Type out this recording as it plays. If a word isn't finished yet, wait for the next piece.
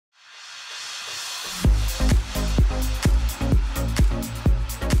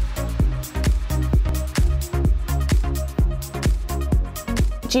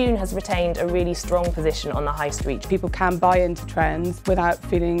Dune has retained a really strong position on the high street. People can buy into trends without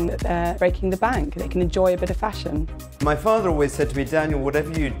feeling that they're breaking the bank. They can enjoy a bit of fashion. My father always said to me, Daniel,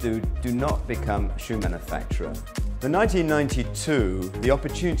 whatever you do, do not become a shoe manufacturer. In 1992, the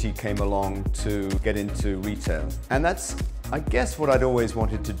opportunity came along to get into retail. And that's, I guess, what I'd always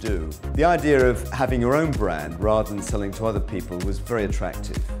wanted to do. The idea of having your own brand rather than selling to other people was very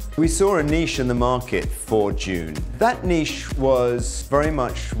attractive. We saw a niche in the market for Dune. That niche was very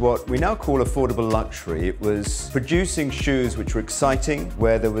much what we now call affordable luxury. It was producing shoes which were exciting,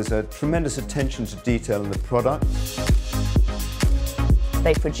 where there was a tremendous attention to detail in the product.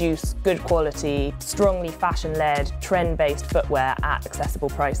 They produce good quality, strongly fashion-led, trend-based footwear at accessible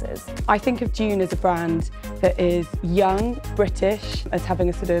prices. I think of Dune as a brand that is young, British, as having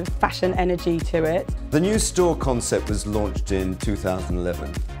a sort of fashion energy to it. The new store concept was launched in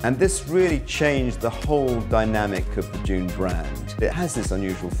 2011, and this really changed the whole dynamic of the Dune brand. It has this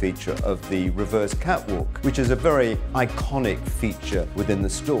unusual feature of the reverse catwalk, which is a very iconic feature within the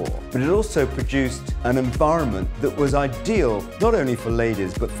store. But it also produced an environment that was ideal not only for ladies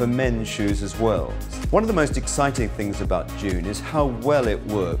but for men's shoes as well. One of the most exciting things about Dune is how well it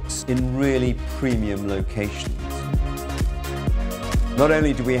works in really premium locations. Not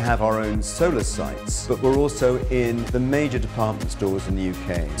only do we have our own solar sites, but we're also in the major department stores in the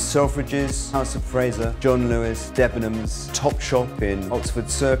UK. Selfridges, House of Fraser, John Lewis, Debenhams, Topshop in Oxford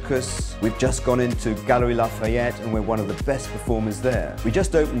Circus. We've just gone into Galeries Lafayette and we're one of the best performers there. We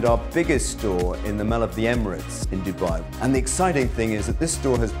just opened our biggest store in the Mall of the Emirates in Dubai. And the exciting thing is that this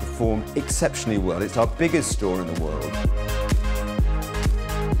store has performed exceptionally well. It's our biggest store in the world.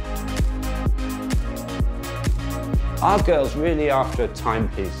 Our girl's really after a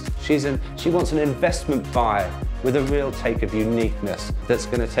timepiece. She wants an investment buy with a real take of uniqueness that's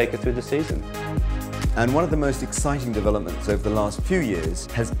going to take her through the season. And one of the most exciting developments over the last few years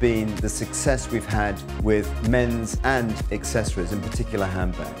has been the success we've had with men's and accessories, in particular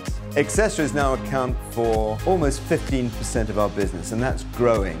handbags. Accessories now account for almost 15% of our business, and that's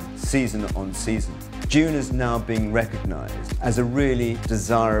growing season on season. Dune is now being recognized as a really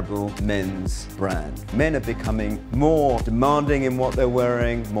desirable men's brand. Men are becoming more demanding in what they're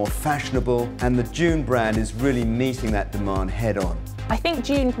wearing, more fashionable, and the Dune brand is really meeting that demand head on. I think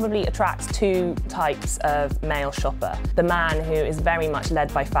Dune probably attracts two types of male shopper. The man who is very much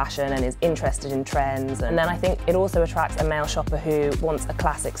led by fashion and is interested in trends. And then I think it also attracts a male shopper who wants a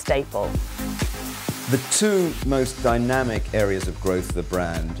classic staple. The two most dynamic areas of growth of the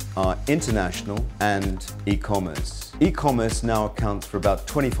brand are international and e-commerce. E-commerce now accounts for about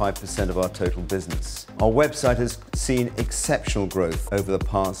 25% of our total business. Our website has seen exceptional growth over the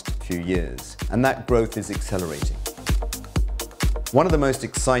past few years, and that growth is accelerating. One of the most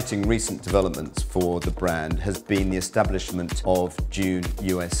exciting recent developments for the brand has been the establishment of Dune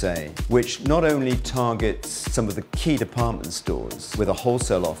USA, which not only targets some of the key department stores with a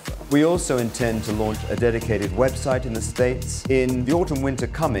wholesale offer. We also intend to launch a dedicated website in the States. In the autumn-winter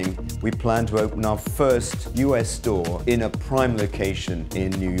coming, we plan to open our first US store in a prime location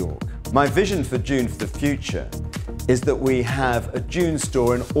in New York. My vision for Dune for the future is that we have a Dune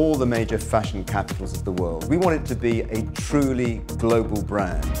store in all the major fashion capitals of the world. We want it to be a truly global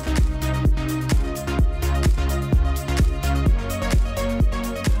brand.